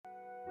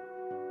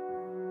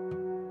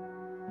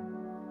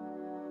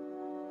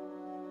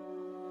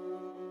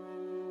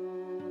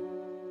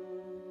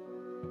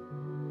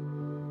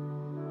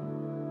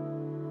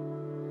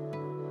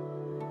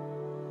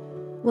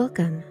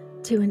Welcome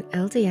to an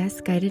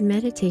LDS guided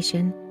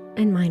meditation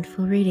and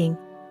mindful reading,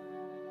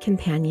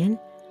 companion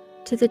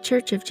to the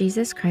Church of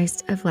Jesus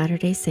Christ of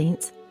Latter-day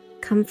Saints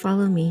Come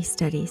Follow Me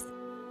studies.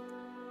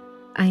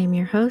 I am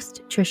your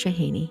host, Trisha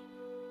Haney.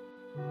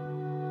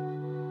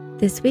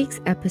 This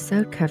week's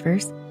episode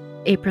covers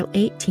April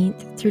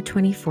 18th through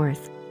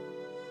 24th,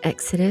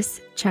 Exodus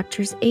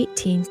chapters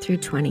 18 through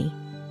 20.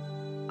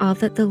 All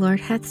that the Lord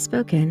hath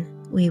spoken,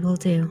 we will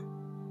do.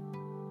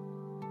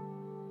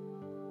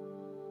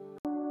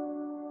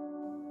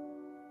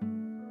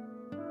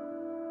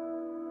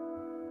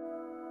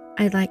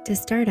 I'd like to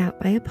start out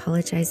by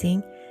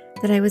apologizing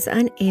that I was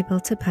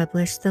unable to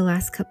publish the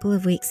last couple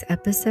of weeks'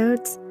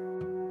 episodes.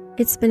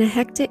 It's been a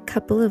hectic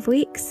couple of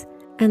weeks,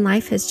 and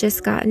life has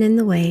just gotten in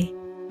the way,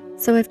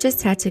 so I've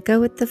just had to go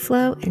with the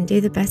flow and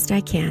do the best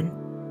I can.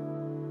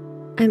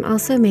 I'm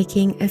also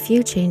making a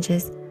few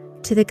changes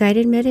to the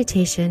guided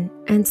meditation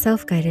and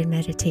self-guided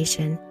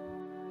meditation,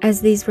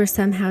 as these were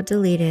somehow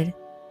deleted,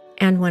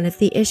 and one of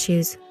the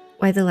issues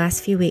why the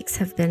last few weeks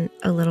have been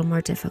a little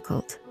more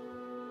difficult.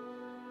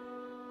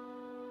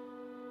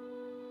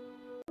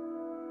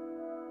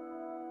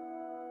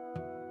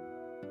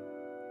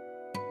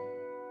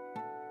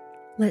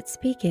 Let's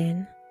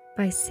begin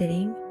by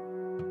sitting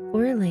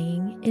or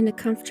laying in a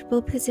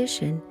comfortable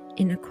position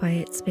in a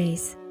quiet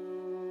space.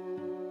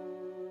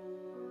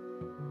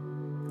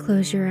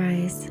 Close your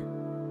eyes.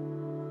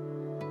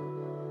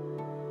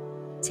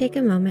 Take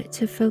a moment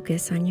to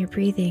focus on your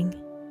breathing.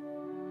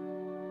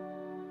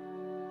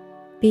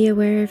 Be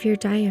aware of your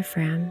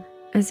diaphragm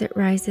as it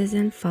rises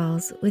and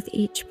falls with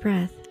each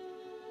breath.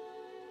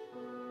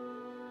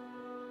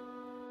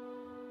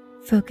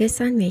 Focus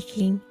on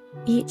making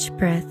each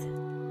breath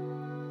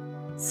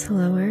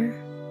slower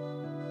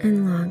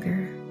and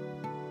longer.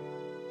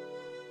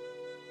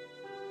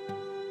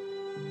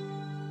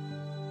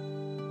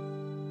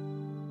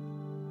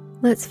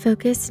 Let's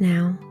focus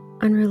now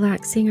on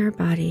relaxing our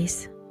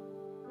bodies.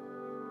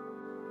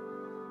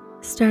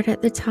 Start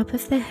at the top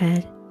of the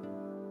head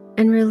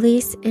and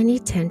release any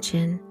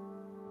tension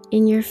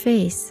in your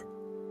face,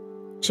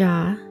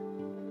 jaw,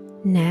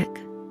 neck,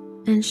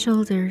 and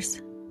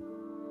shoulders.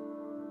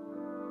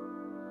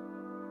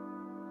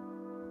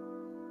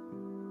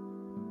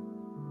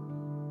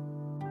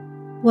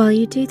 While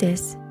you do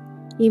this,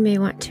 you may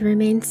want to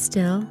remain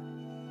still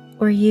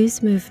or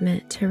use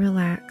movement to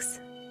relax.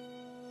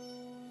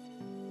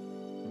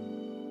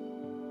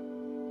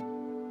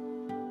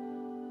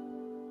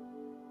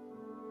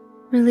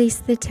 Release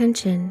the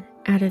tension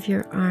out of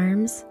your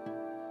arms,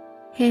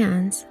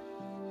 hands,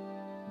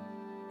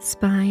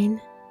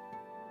 spine,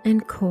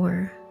 and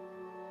core.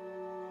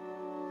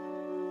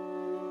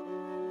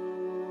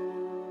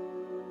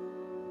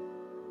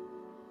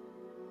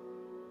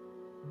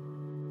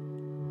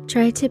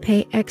 Try to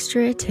pay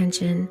extra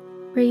attention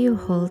where you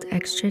hold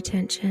extra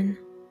tension,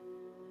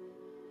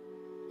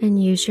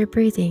 and use your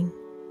breathing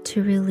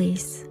to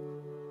release.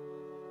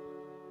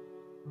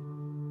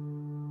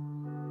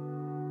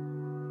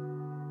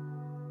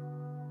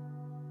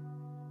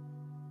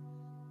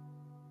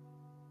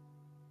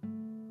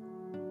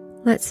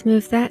 Let's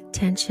move that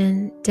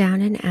tension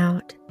down and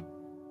out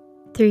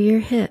through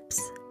your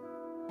hips,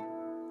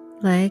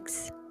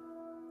 legs,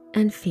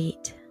 and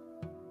feet.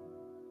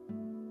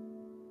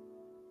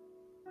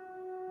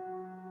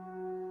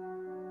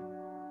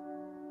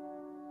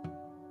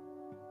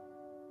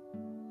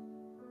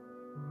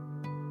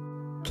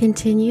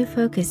 Continue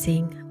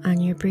focusing on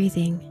your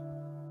breathing.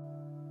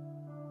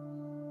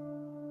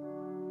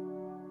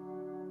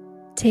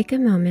 Take a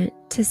moment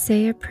to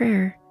say a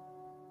prayer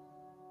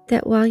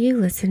that while you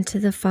listen to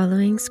the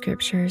following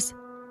scriptures,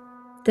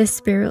 the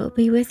Spirit will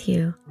be with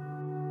you,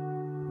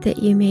 that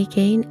you may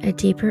gain a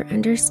deeper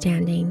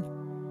understanding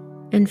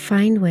and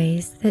find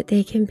ways that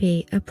they can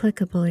be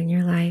applicable in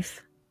your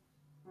life.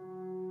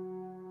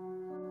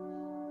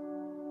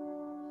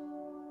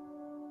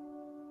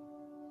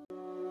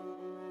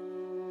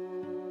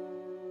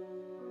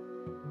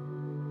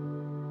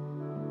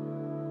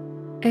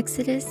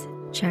 Exodus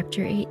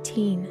chapter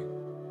 18.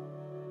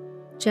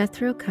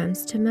 Jethro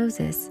comes to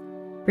Moses,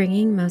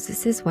 bringing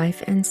Moses'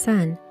 wife and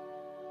son,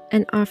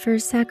 and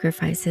offers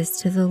sacrifices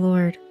to the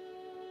Lord.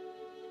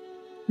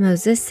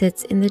 Moses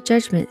sits in the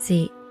judgment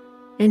seat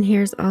and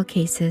hears all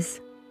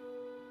cases.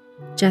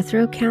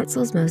 Jethro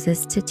counsels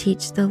Moses to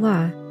teach the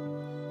law,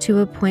 to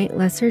appoint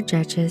lesser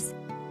judges,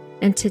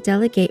 and to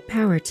delegate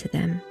power to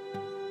them.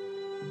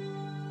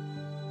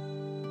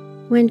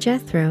 When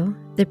Jethro,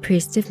 the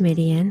priest of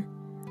Midian,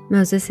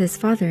 Moses'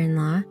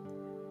 father-in-law,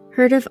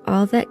 heard of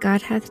all that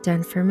God hath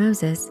done for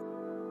Moses,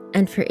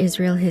 and for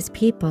Israel his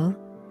people,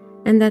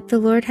 and that the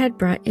Lord had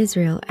brought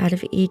Israel out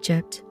of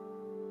Egypt.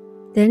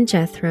 Then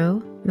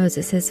Jethro,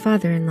 Moses'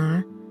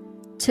 father-in-law,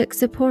 took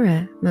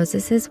Zipporah,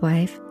 Moses'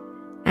 wife,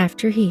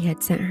 after he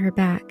had sent her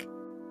back,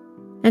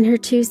 and her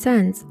 2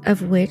 sons,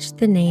 of which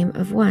the name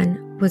of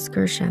one was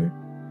Gershom,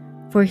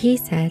 for he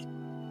said,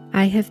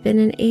 I have been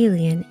an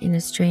alien in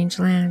a strange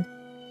land.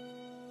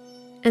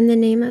 And the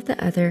name of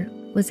the other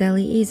was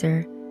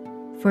Eliezer,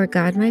 for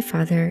God my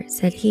father,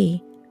 said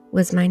he,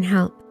 was mine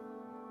help,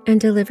 and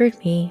delivered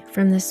me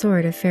from the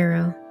sword of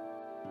Pharaoh.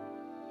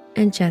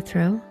 And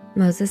Jethro,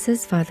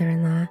 Moses'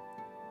 father-in-law,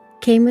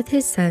 came with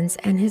his sons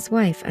and his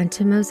wife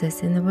unto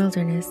Moses in the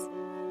wilderness,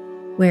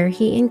 where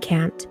he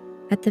encamped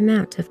at the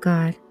mount of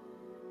God.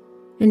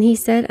 And he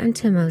said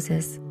unto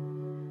Moses,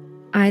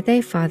 I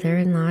thy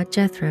father-in-law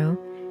Jethro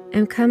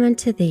am come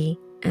unto thee,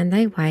 and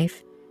thy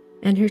wife,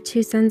 and her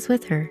 2 sons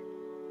with her.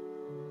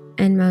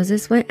 And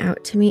Moses went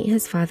out to meet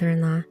his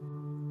father-in-law,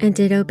 and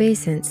did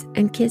obeisance,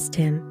 and kissed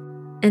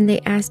him. And they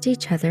asked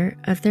each other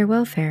of their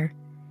welfare,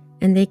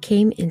 and they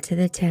came into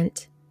the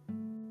tent.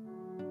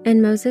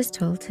 And Moses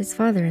told his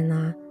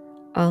father-in-law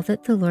all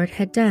that the Lord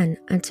had done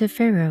unto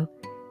Pharaoh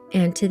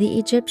and to the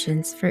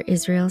Egyptians for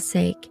Israel's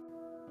sake,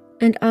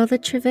 and all the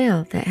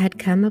travail that had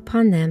come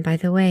upon them by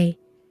the way,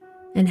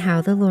 and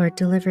how the Lord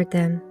delivered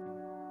them.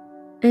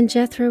 And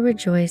Jethro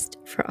rejoiced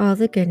for all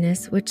the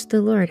goodness which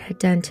the Lord had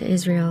done to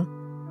Israel,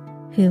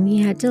 whom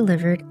he had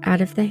delivered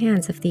out of the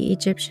hands of the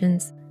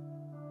Egyptians.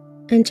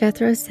 And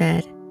Jethro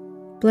said,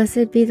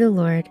 Blessed be the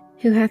Lord,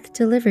 who hath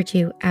delivered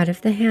you out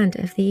of the hand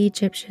of the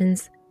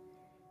Egyptians,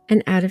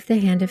 and out of the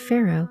hand of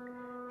Pharaoh,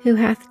 who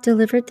hath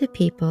delivered the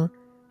people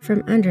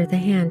from under the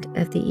hand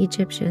of the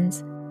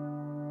Egyptians.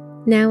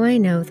 Now I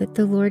know that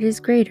the Lord is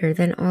greater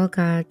than all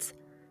gods,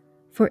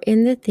 for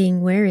in the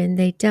thing wherein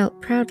they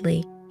dealt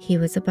proudly he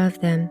was above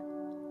them.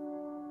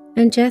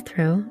 And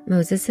Jethro,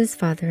 Moses'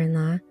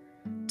 father-in-law,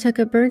 took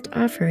a burnt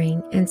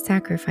offering and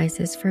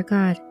sacrifices for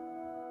God.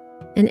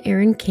 And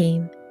Aaron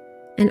came,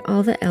 and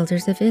all the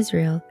elders of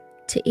Israel,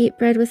 to eat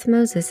bread with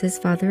Moses his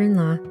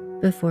father-in-law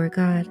before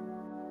God.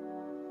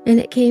 And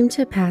it came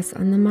to pass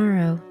on the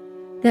morrow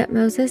that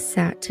Moses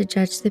sat to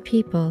judge the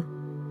people,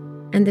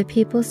 and the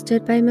people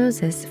stood by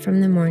Moses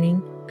from the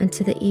morning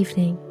unto the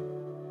evening.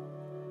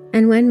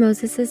 And when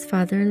Moses'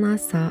 father-in-law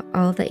saw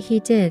all that he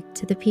did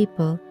to the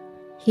people,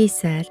 he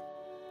said,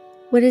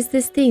 What is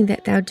this thing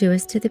that thou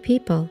doest to the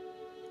people?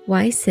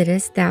 Why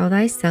sittest thou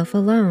thyself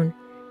alone,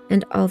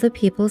 and all the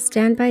people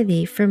stand by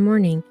thee from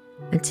morning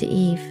unto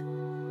eve?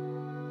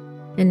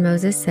 And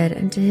Moses said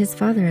unto his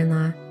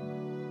father-in-law,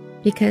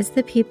 Because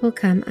the people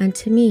come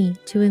unto me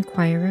to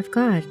inquire of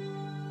God.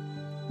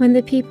 When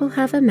the people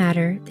have a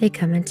matter, they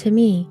come unto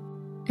me,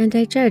 and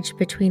I judge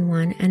between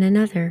one and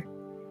another,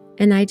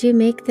 and I do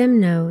make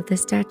them know the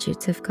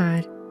statutes of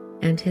God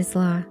and his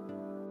law.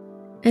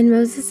 And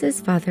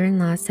Moses'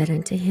 father-in-law said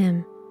unto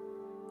him,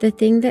 The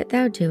thing that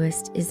thou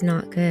doest is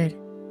not good.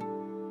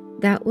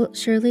 Thou wilt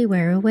surely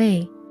wear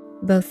away,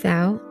 both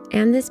thou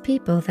and this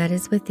people that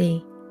is with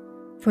thee.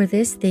 For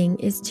this thing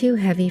is too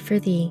heavy for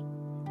thee.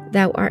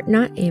 Thou art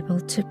not able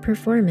to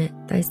perform it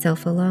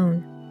thyself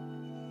alone.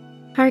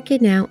 Hearken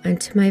now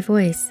unto my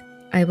voice.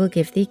 I will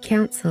give thee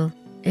counsel,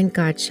 and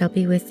God shall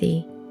be with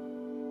thee.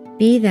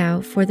 Be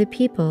thou for the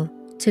people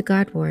to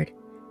Godward,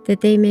 that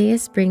they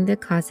mayest bring the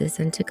causes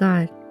unto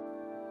God.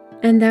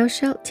 And thou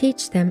shalt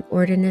teach them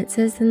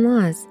ordinances and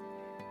laws,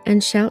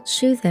 and shalt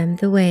shew them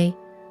the way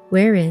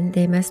wherein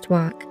they must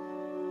walk,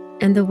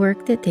 and the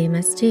work that they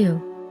must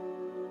do.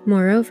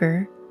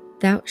 Moreover,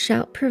 thou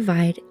shalt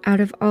provide out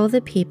of all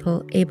the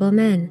people able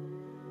men,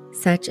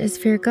 such as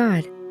fear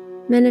God,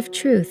 men of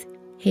truth,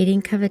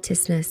 hating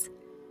covetousness,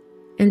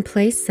 and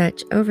place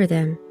such over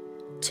them,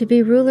 to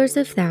be rulers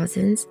of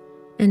thousands,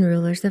 and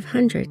rulers of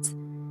hundreds,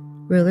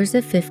 rulers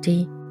of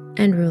 50,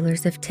 and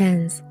rulers of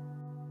tens.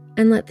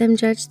 And let them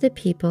judge the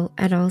people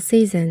at all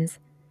seasons.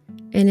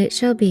 And it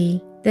shall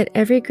be that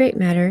every great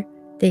matter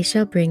they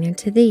shall bring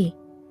unto thee,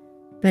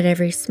 but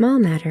every small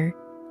matter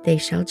they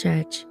shall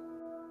judge.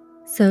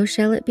 So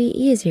shall it be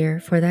easier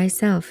for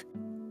thyself,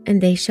 and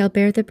they shall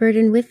bear the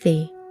burden with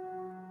thee.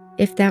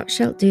 If thou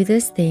shalt do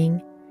this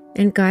thing,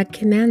 and God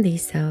command thee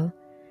so,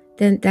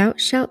 then thou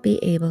shalt be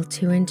able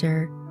to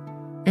endure,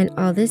 and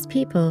all this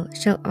people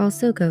shall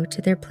also go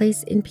to their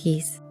place in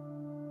peace.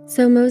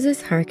 So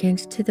Moses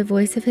hearkened to the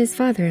voice of his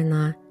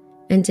father-in-law,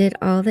 and did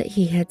all that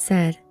he had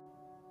said.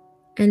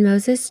 And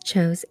Moses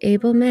chose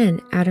able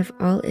men out of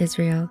all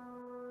Israel,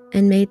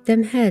 and made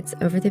them heads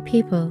over the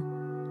people,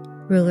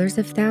 rulers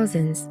of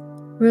thousands,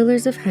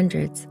 rulers of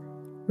hundreds,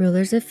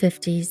 rulers of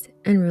 50s,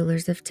 and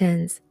rulers of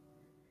tens.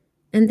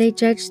 And they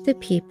judged the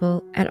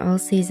people at all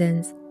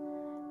seasons.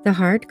 The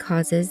hard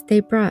causes they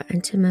brought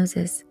unto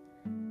Moses,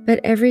 but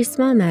every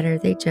small matter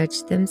they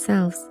judged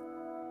themselves.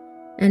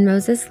 And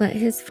Moses let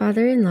his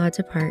father-in-law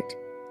depart,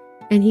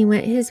 and he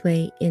went his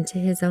way into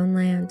his own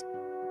land.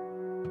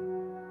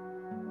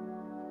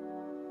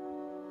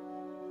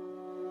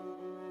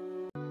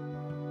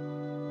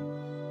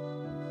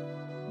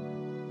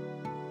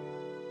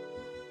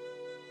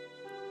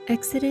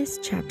 Exodus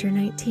chapter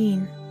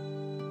 19.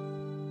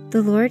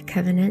 The Lord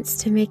covenants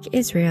to make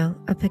Israel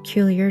a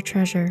peculiar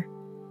treasure,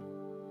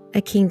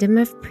 a kingdom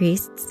of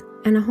priests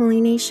and a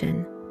holy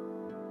nation.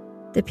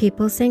 The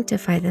people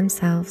sanctify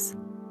themselves.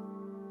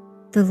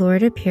 The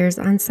Lord appears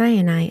on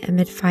Sinai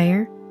amid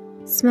fire,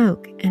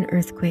 smoke, and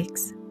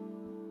earthquakes.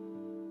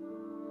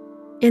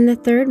 In the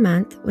 3rd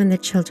month, when the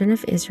children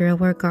of Israel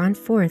were gone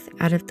forth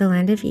out of the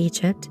land of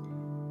Egypt,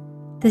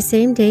 The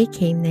same day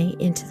came they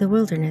into the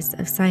wilderness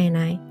of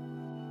Sinai,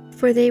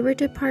 for they were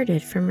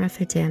departed from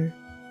Rephidim,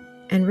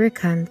 and were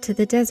come to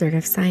the desert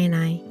of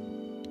Sinai,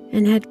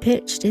 and had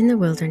pitched in the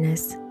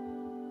wilderness.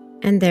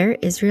 And there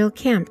Israel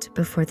camped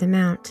before the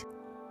mount.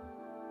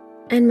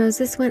 And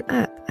Moses went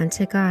up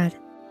unto God,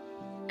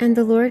 and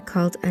the Lord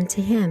called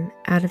unto him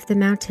out of the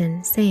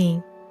mountain,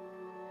 saying,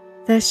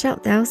 Thus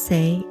shalt thou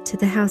say to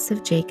the house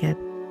of Jacob,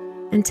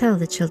 and tell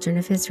the children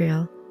of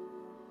Israel,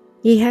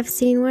 Ye have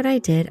seen what I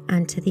did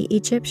unto the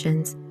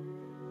Egyptians,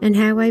 and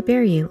how I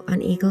bare you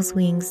on eagle's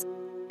wings,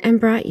 and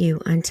brought you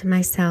unto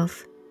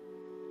myself.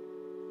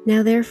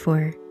 Now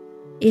therefore,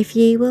 if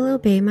ye will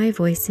obey my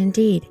voice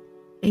indeed,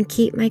 and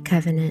keep my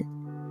covenant,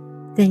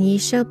 then ye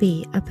shall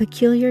be a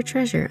peculiar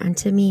treasure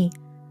unto me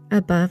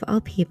above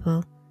all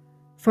people,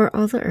 for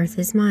all the earth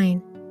is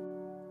mine.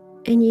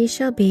 And ye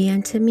shall be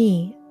unto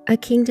me a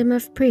kingdom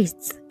of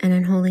priests and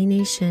an holy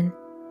nation.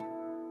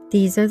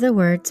 These are the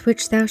words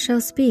which thou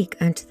shalt speak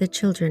unto the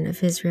children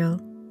of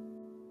Israel.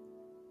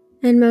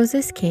 And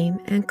Moses came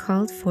and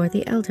called for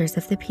the elders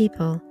of the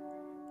people,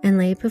 and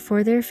laid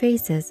before their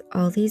faces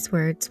all these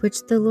words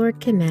which the Lord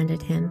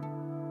commanded him.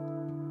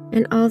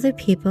 And all the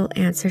people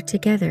answered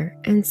together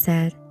and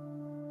said,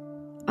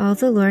 All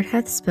the Lord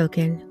hath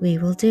spoken, we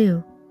will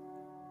do.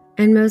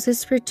 And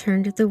Moses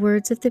returned the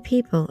words of the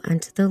people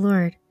unto the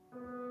Lord.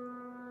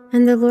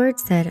 And the Lord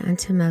said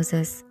unto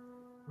Moses,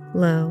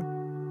 Lo,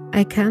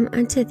 I come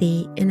unto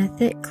thee in a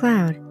thick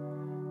cloud,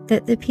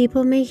 that the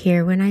people may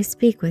hear when I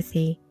speak with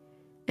thee,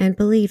 and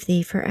believe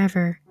thee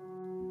forever.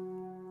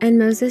 And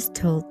Moses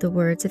told the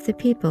words of the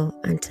people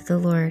unto the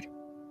Lord.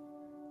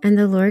 And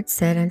the Lord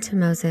said unto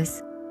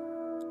Moses,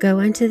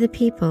 Go unto the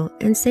people,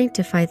 and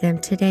sanctify them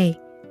today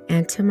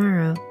and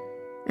tomorrow,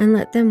 and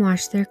let them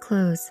wash their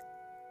clothes.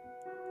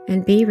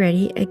 And be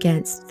ready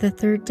against the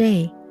third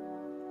day.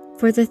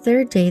 For the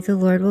third day the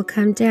Lord will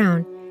come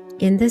down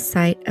in the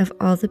sight of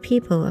all the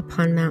people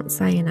upon Mount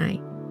Sinai.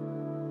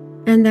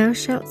 And thou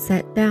shalt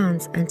set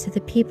bounds unto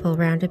the people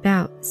round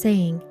about,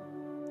 saying,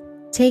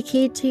 Take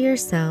heed to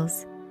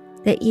yourselves,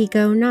 that ye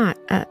go not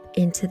up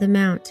into the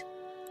mount,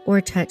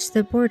 or touch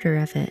the border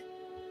of it.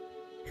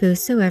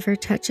 Whosoever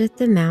toucheth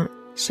the mount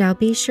shall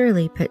be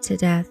surely put to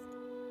death.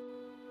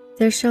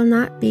 There shall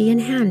not be an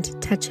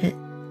hand touch it,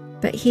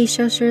 but he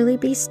shall surely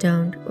be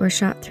stoned or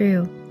shot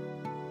through.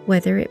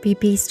 Whether it be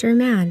beast or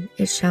man,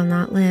 it shall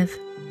not live.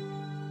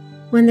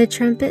 When the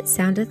trumpet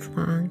soundeth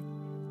long,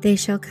 they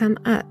shall come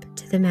up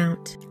to the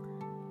mount.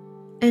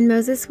 And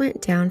Moses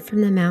went down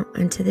from the mount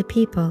unto the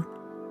people,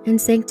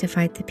 and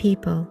sanctified the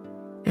people,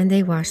 and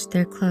they washed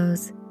their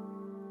clothes.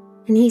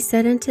 And he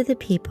said unto the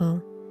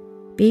people,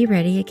 Be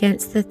ready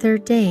against the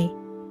third day,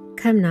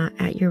 come not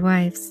at your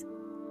wives.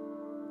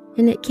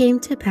 And it came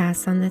to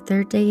pass on the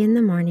third day in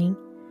the morning,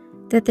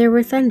 that there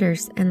were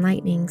thunders and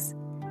lightnings,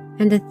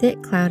 and a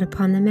thick cloud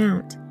upon the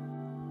mount,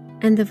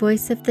 and the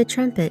voice of the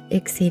trumpet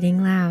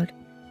exceeding loud,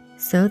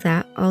 so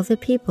that all the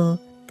people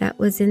that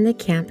was in the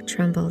camp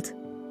trembled.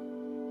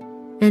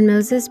 And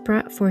Moses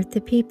brought forth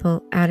the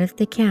people out of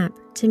the camp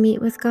to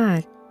meet with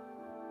God,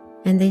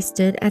 and they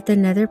stood at the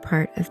nether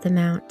part of the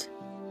mount.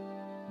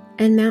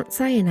 And Mount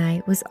Sinai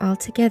was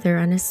altogether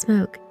on a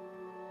smoke,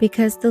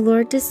 because the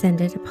Lord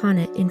descended upon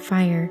it in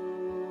fire,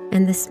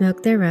 and the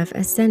smoke thereof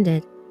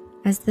ascended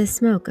as the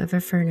smoke of a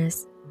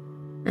furnace,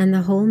 and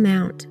the whole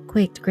mount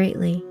quaked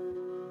greatly.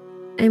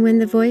 And when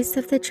the voice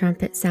of the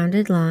trumpet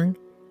sounded long,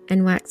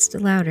 and waxed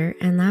louder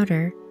and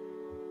louder,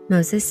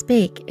 Moses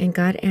spake, and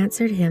God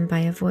answered him by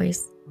a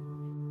voice.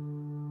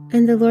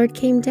 And the Lord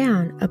came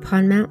down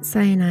upon Mount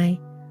Sinai,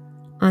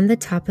 on the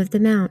top of the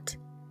mount,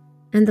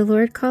 and the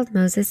Lord called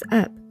Moses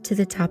up to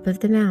the top of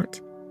the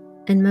mount,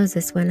 and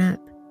Moses went up.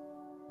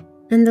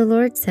 And the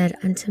Lord said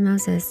unto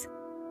Moses,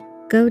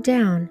 Go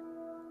down,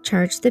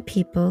 charge the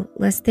people,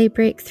 lest they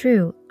break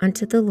through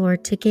unto the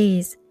Lord to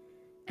gaze,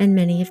 and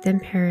many of them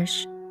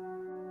perish.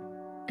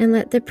 And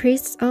let the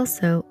priests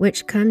also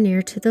which come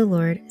near to the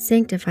Lord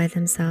sanctify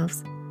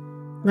themselves,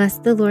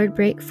 lest the Lord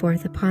break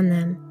forth upon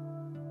them.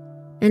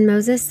 And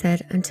Moses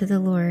said unto the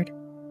Lord,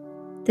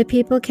 The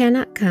people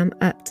cannot come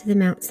up to the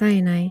Mount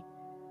Sinai,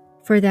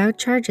 for thou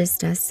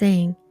chargest us,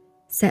 saying,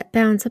 Set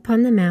bounds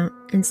upon the mount,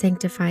 and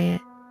sanctify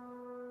it.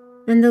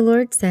 And the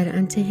Lord said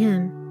unto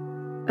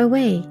him,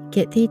 Away,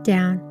 get thee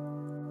down,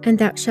 and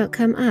thou shalt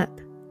come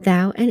up,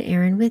 thou and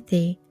Aaron with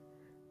thee.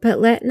 But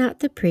let not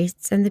the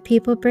priests and the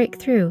people break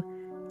through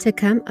to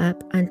come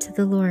up unto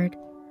the Lord,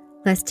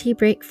 lest he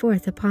break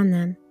forth upon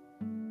them.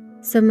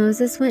 So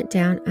Moses went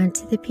down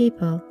unto the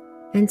people,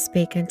 and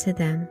spake unto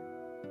them.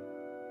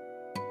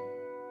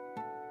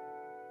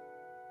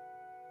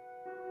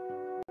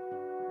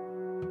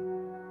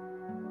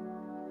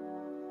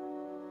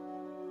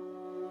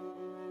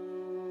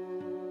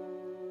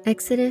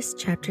 Exodus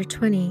chapter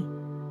 20.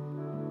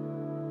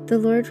 The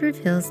Lord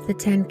reveals the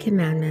 10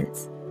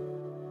 Commandments.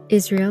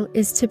 Israel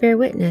is to bear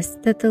witness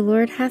that the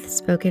Lord hath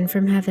spoken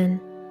from heaven.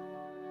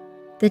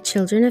 The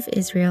children of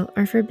Israel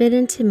are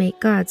forbidden to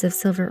make gods of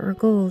silver or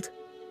gold.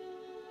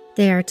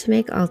 They are to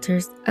make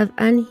altars of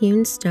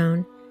unhewn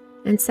stone,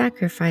 and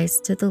sacrifice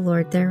to the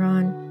Lord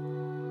thereon.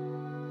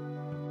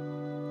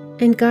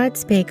 And God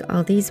spake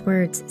all these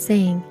words,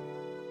 saying,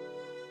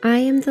 I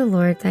am the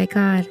Lord thy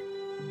God,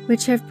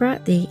 which have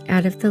brought thee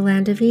out of the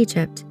land of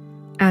Egypt,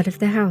 out of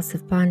the house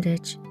of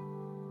bondage.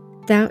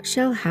 Thou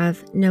shalt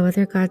have no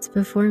other gods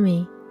before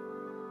me.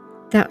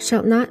 Thou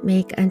shalt not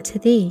make unto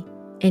thee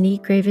any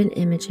graven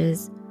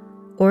images,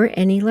 or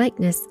any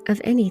likeness of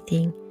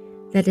anything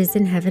that is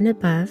in heaven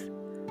above,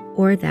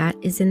 or that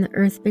is in the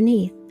earth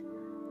beneath,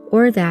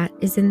 or that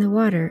is in the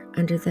water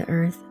under the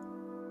earth.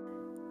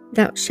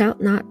 Thou shalt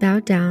not bow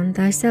down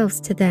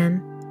thyself to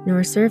them,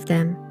 nor serve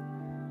them.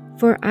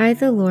 For I,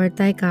 the Lord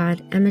thy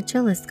God, am a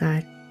jealous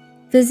God,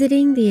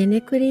 visiting the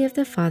iniquity of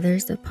the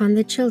fathers upon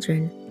the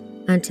children,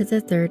 unto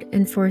the third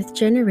and fourth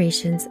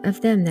generations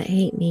of them that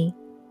hate me,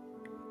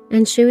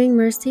 and shewing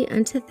mercy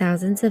unto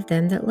thousands of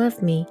them that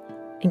love me,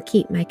 and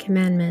keep my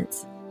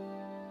commandments.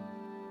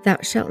 Thou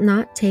shalt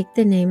not take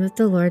the name of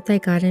the Lord thy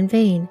God in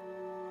vain,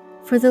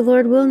 for the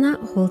Lord will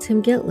not hold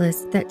him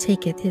guiltless that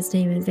taketh his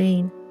name in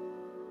vain.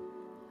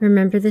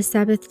 Remember the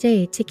Sabbath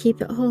day to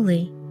keep it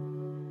holy.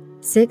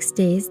 6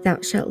 days thou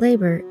shalt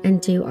labor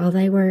and do all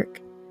thy work.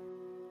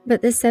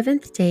 But the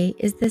seventh day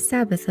is the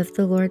Sabbath of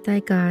the Lord thy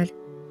God.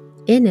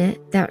 In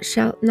it thou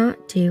shalt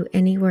not do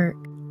any work,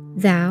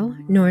 thou,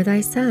 nor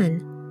thy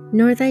son,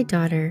 nor thy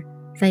daughter,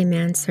 thy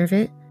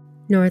manservant,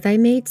 nor thy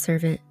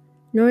maidservant,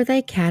 nor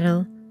thy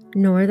cattle,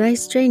 nor thy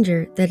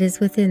stranger that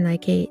is within thy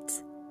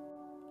gates.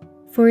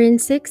 For in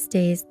 6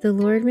 days the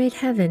Lord made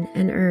heaven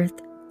and earth,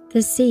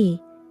 the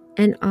sea,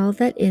 and all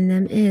that in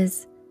them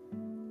is,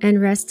 and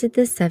rested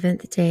the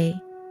seventh day.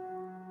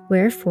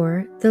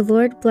 Wherefore the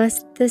Lord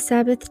blessed the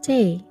Sabbath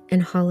day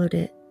and hallowed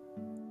it.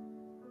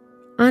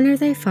 Honor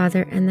thy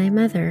father and thy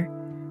mother,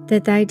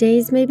 that thy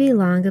days may be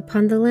long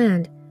upon the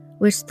land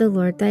which the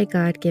Lord thy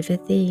God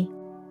giveth thee.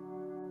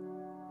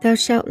 Thou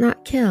shalt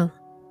not kill.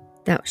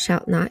 Thou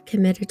shalt not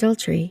commit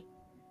adultery.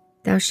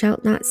 Thou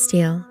shalt not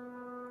steal.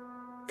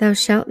 Thou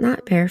shalt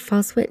not bear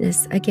false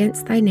witness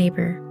against thy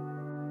neighbor.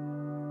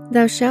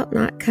 Thou shalt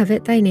not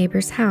covet thy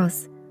neighbor's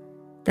house.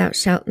 Thou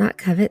shalt not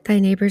covet thy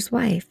neighbor's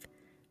wife,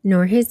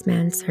 nor his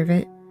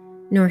manservant,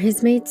 nor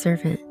his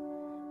maidservant,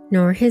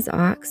 nor his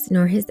ox,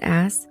 nor his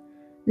ass,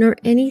 nor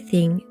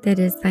anything that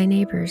is thy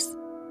neighbor's.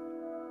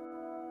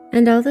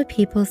 And all the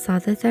people saw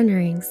the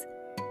thunderings,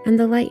 and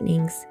the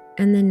lightnings,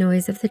 and the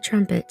noise of the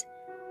trumpet,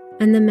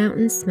 and the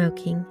mountain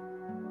smoking.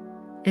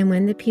 And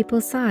when the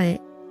people saw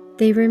it,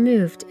 they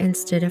removed and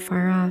stood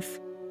afar off.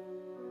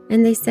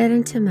 And they said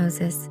unto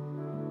Moses,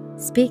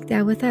 Speak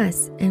thou with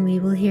us, and we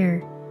will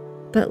hear.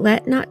 But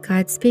let not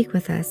God speak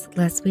with us,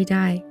 lest we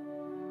die.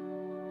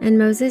 And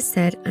Moses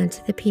said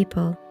unto the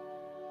people,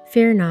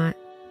 Fear not,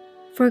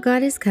 for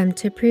God is come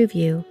to prove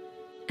you,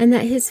 and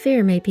that his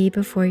fear may be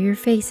before your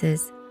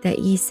faces, that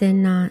ye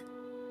sin not.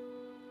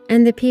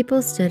 And the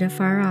people stood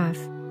afar off,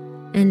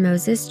 and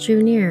Moses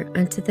drew near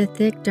unto the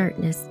thick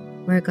darkness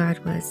where God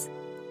was.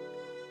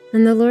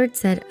 And the Lord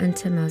said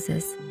unto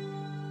Moses,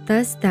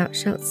 Thus thou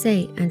shalt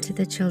say unto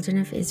the children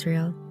of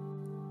Israel,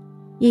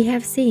 Ye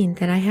have seen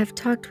that I have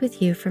talked with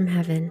you from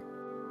heaven.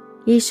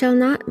 Ye shall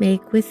not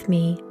make with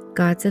me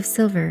gods of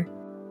silver,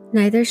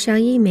 neither shall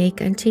ye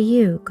make unto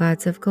you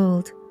gods of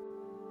gold.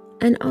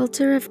 An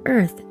altar of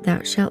earth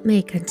thou shalt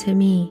make unto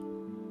me,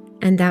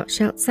 and thou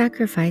shalt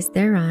sacrifice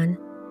thereon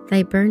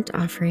thy burnt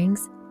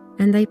offerings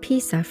and thy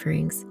peace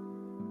offerings,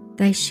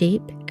 thy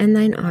sheep and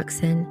thine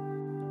oxen.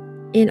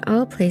 In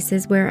all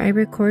places where I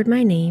record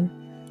my name,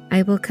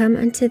 I will come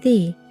unto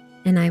thee,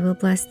 and I will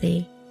bless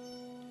thee.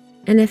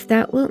 And if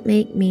thou wilt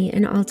make me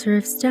an altar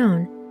of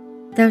stone,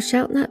 thou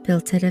shalt not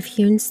build it of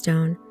hewn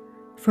stone,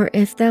 for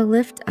if thou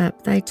lift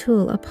up thy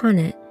tool upon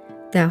it,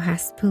 thou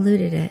hast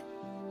polluted it.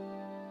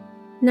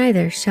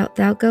 Neither shalt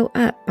thou go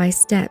up by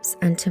steps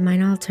unto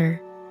mine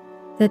altar,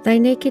 that thy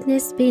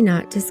nakedness be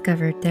not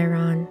discovered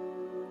thereon.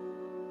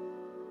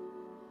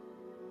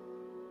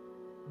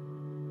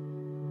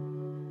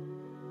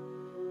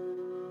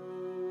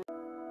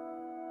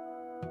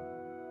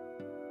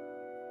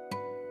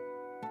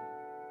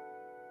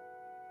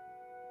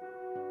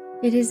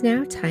 It is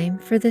now time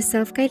for the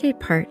self-guided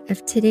part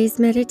of today's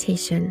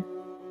meditation.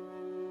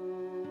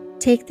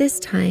 Take this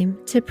time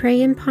to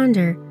pray and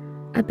ponder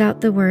about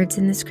the words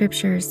in the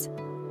scriptures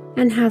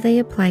and how they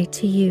apply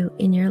to you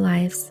in your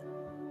lives.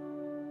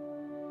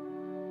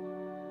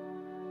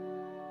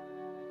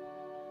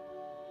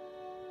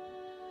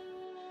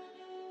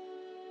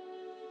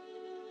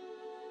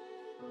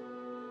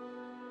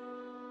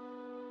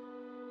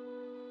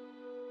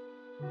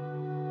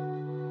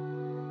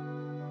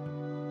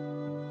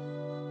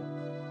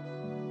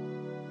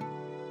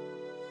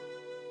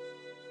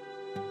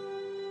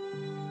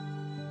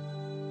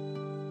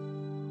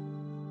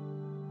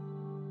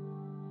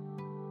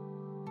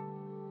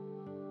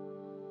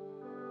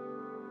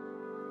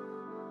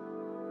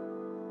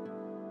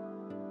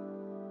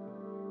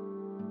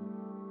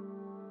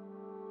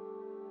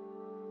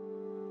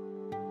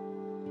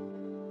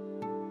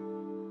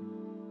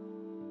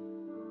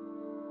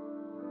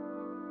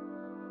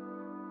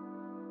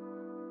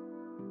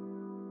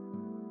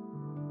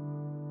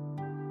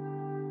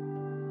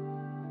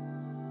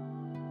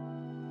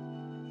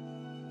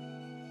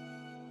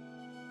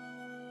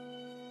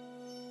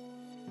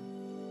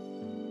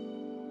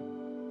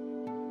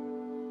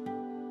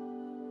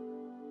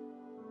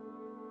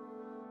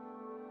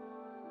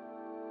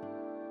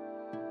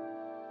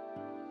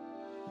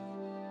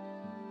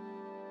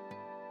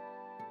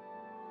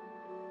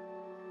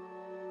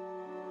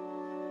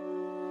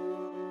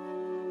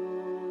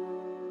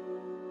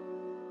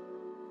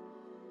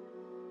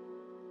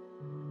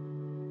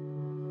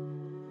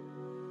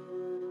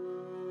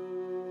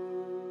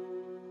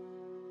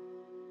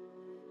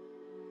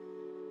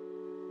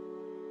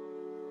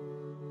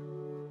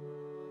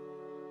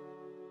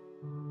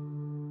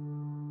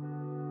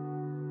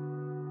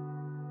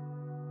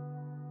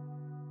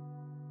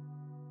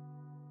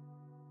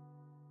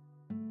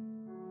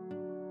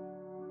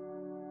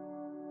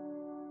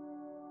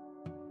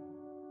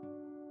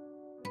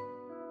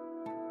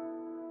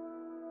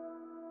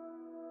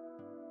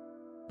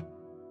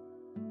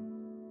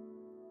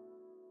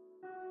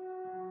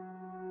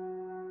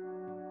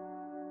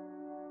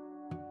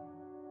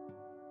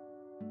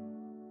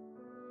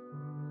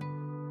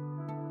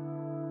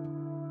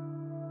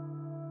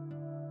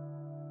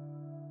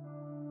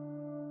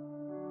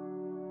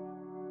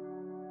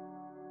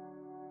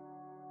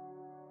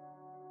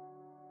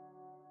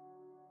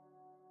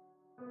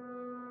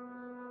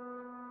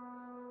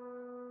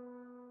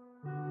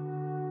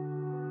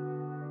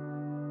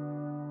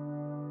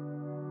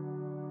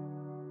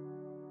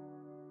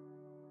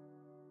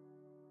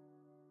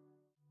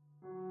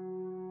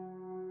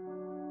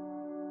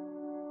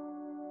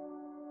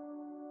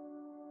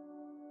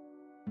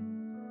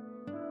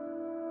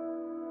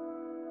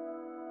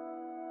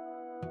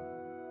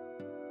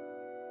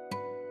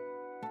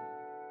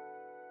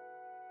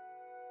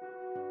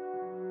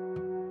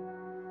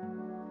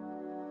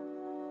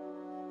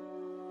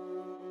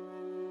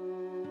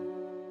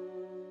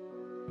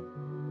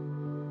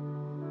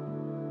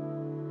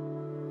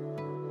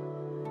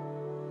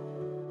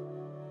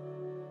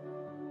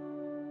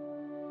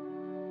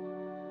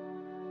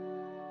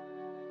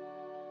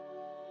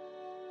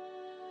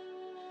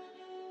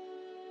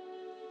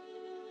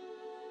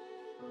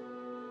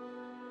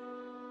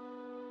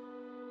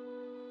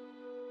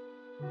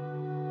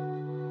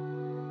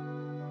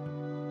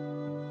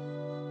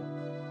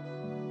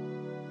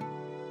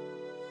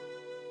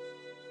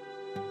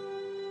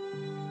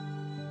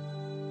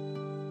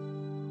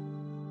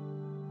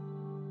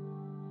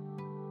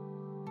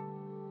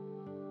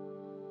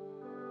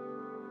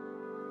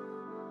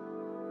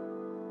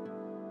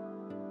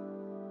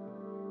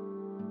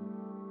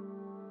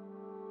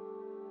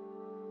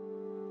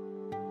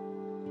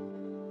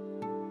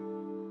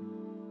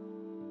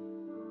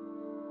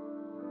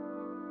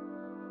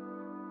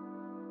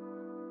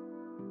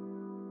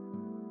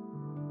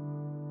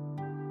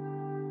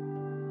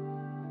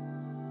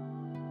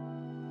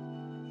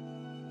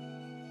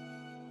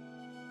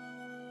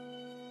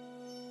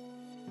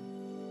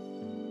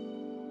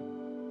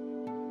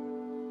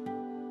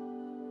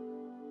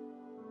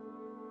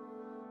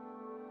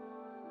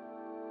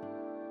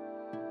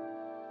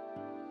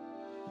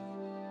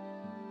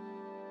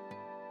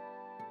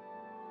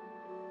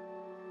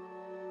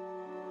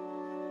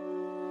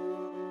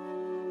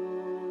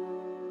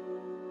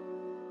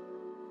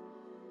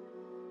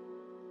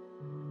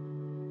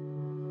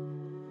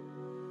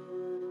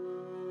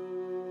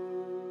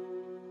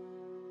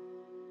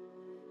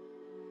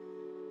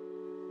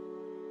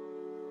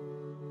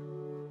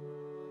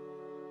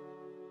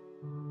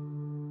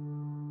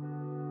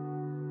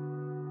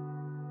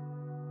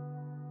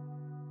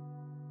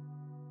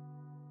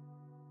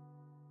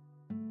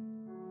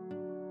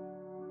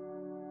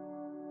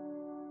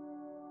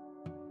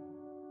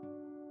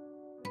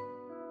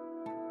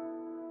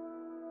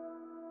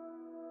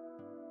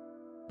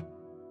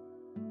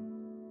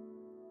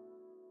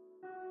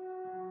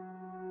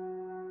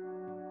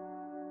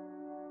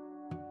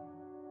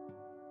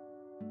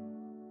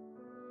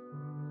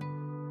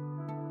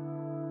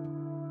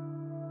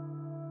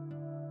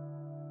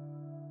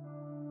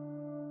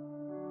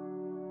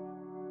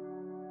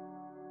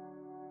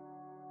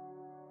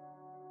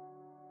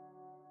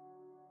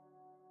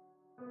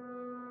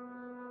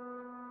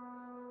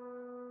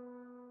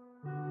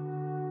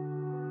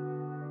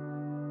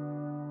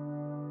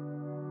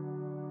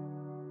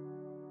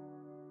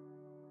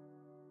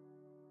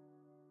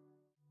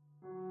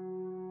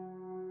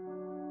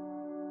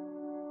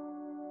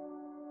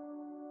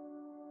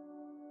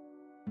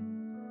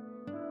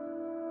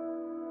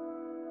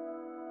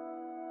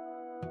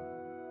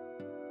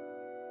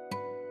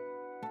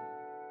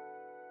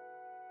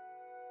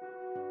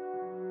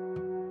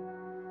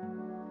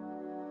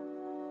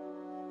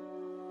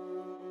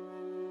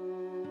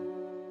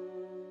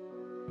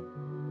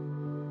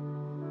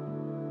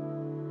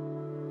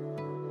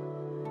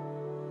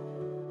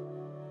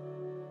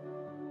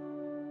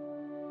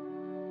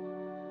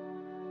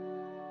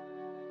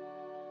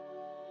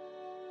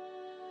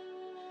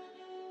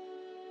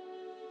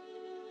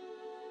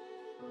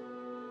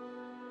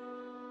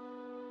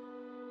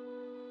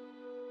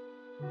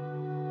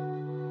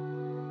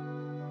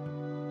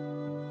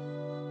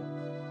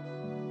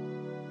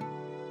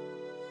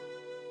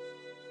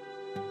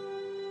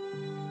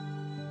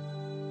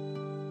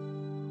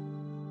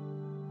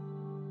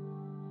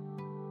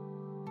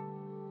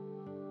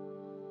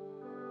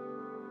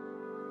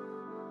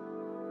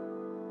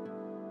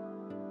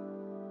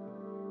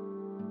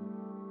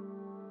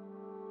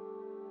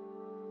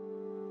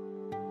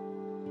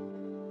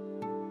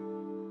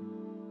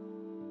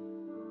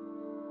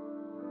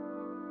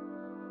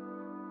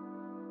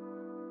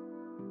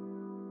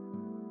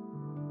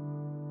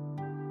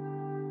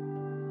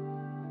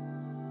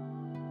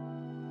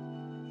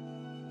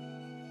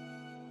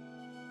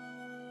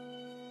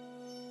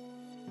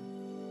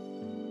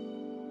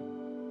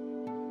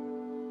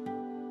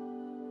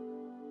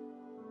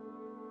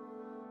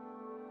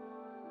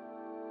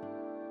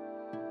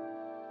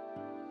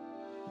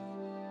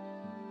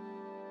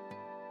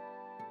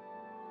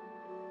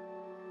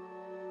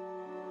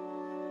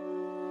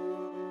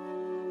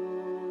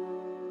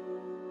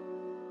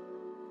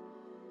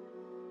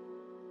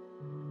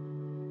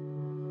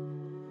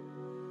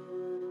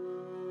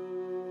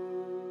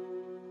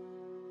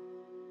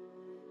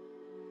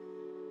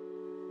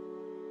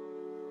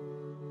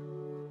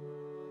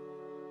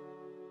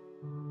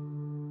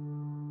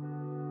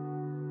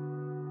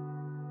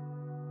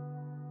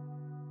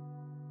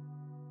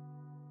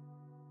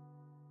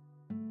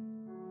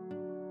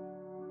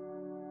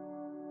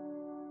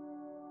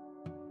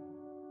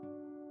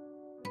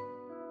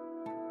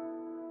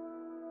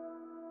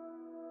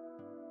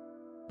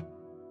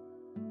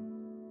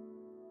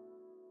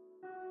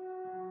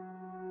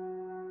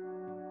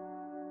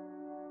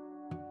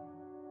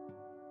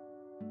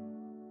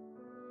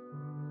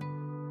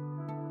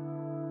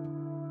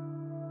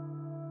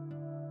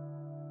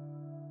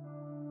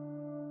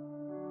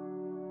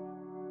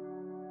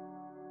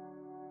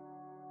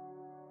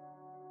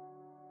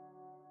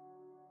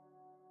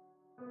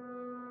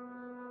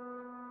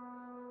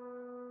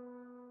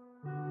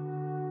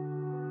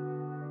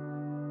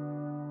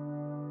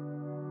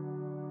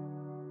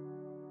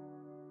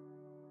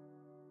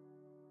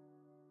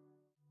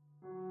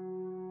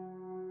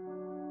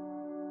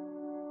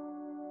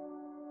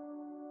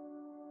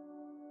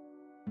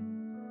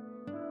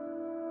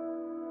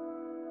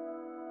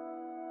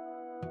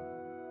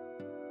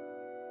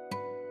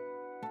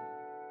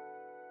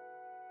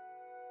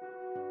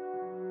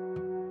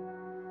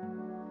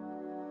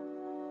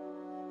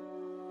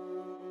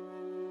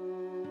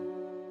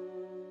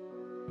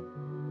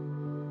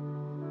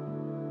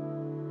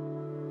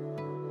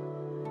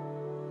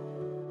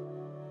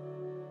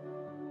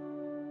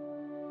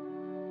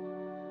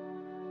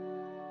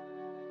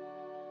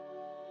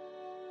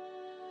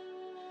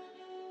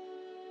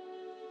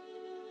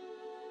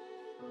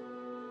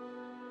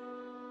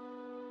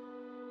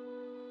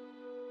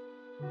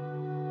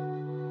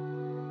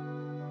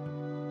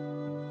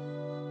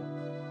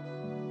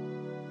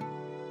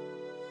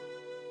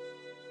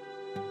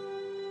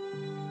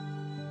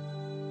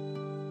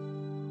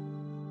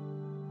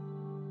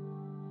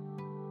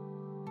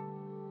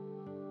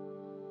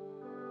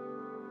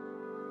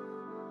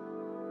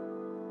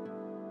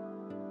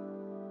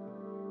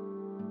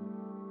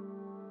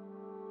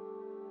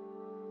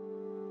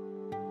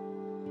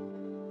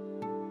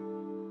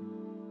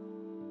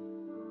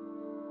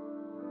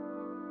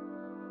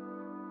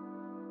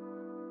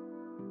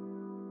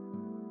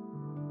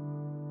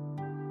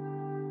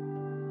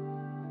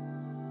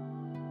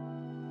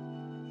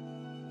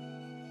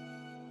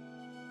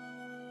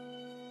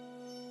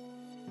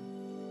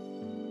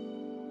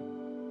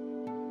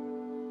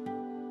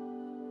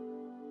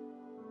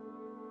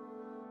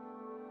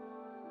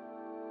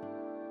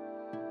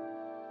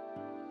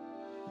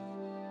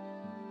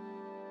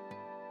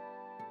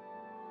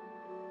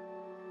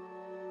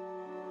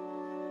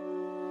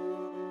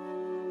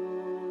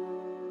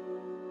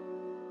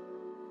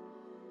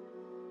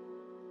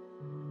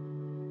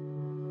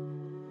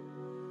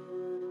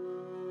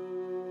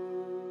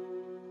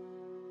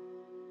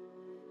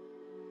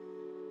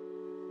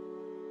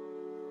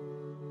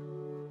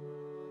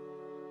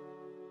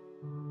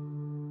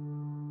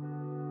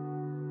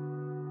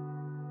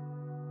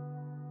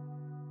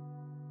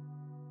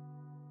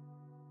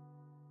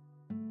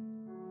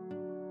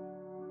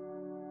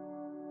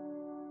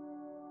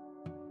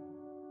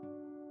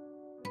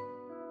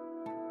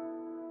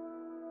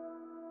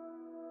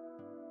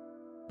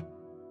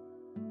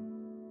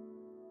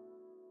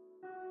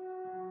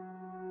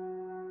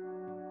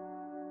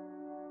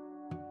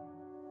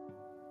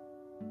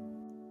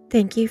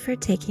 Thank you for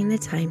taking the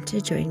time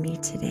to join me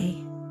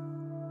today.